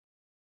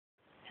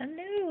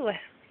Hello.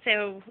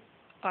 So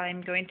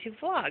I'm going to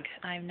vlog.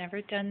 I've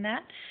never done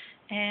that.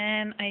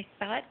 And I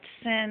thought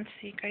since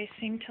you guys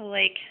seem to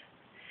like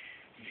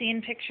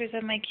seeing pictures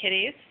of my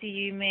kitties,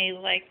 you may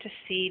like to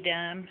see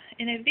them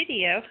in a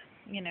video,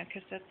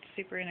 because that's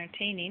super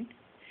entertaining.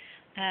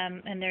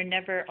 And they're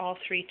never all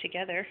three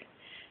together,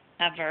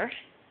 ever.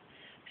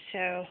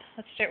 So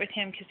let's start with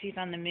him because he's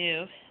on the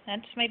move.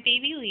 That's my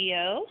baby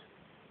Leo.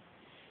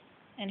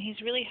 And he's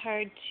really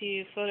hard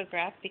to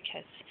photograph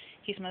because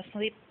he's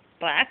mostly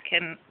black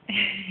and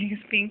he's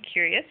being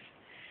curious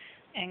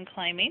and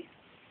climbing.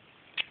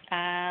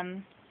 That's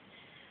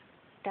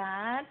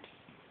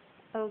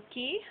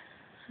Okie.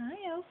 Hi,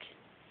 Oak.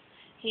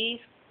 He's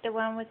the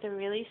one with the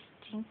really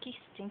stinky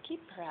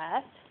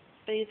breath,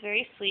 but he's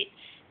very sweet,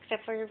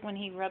 except for when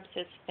he rubs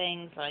his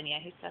fangs on you.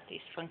 He's got these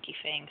funky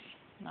fangs.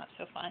 Not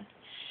so fun.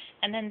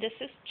 And then this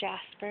is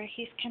Jasper.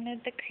 He's kind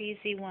of the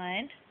crazy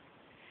one.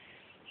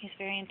 He's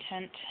very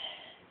intent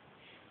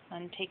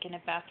on taking a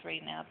bath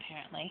right now,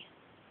 apparently.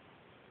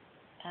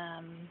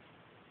 I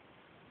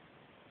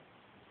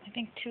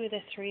think two of the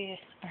three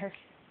are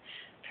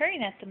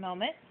purring at the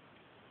moment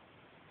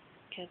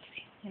because,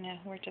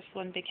 we're just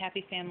one big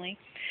happy family.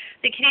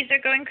 The kitties are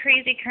going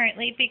crazy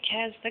currently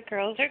because the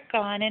girls are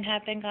gone and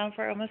have been gone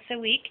for almost a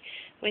week,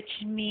 which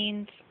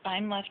means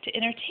I'm left to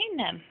entertain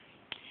them.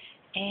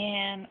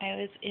 And I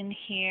was in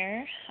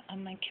here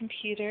on my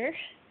computer,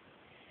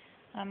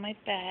 on my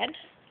bed,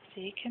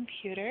 see,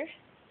 computer,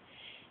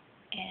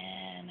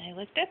 and I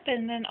looked up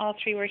and then all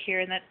three were here,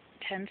 and that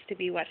tends to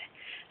be what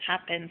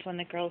happens when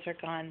the girls are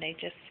gone. The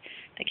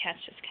cats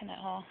just kind of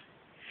all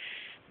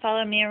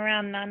follow me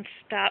around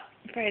nonstop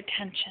for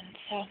attention.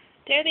 So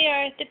there they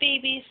are, the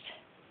babies,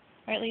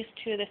 or at least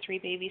two of the three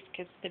babies,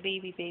 because the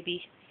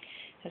baby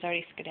has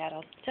already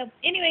skedaddled. So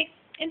anyway,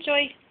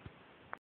 enjoy.